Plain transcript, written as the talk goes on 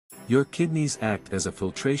Your kidneys act as a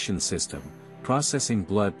filtration system, processing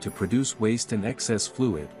blood to produce waste and excess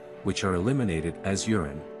fluid, which are eliminated as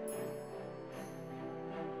urine.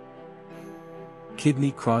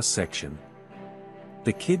 Kidney cross-section.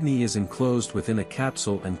 The kidney is enclosed within a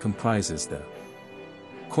capsule and comprises the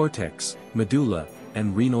cortex, medulla,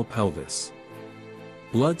 and renal pelvis.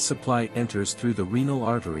 Blood supply enters through the renal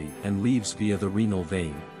artery and leaves via the renal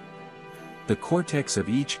vein. The cortex of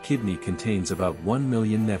each kidney contains about 1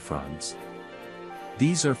 million nephrons.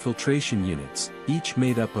 These are filtration units, each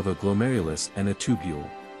made up of a glomerulus and a tubule.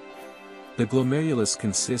 The glomerulus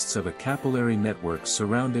consists of a capillary network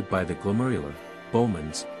surrounded by the glomerular,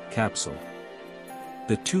 Bowman's, capsule.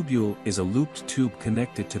 The tubule is a looped tube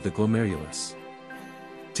connected to the glomerulus.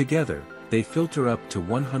 Together, they filter up to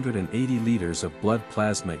 180 liters of blood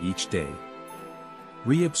plasma each day,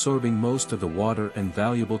 reabsorbing most of the water and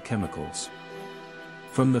valuable chemicals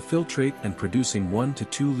from the filtrate and producing 1 to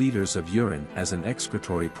 2 liters of urine as an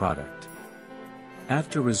excretory product.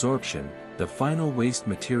 After resorption, the final waste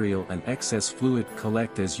material and excess fluid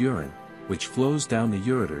collect as urine, which flows down the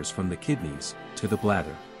ureters from the kidneys to the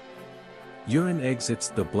bladder. Urine exits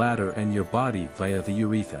the bladder and your body via the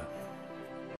urethra.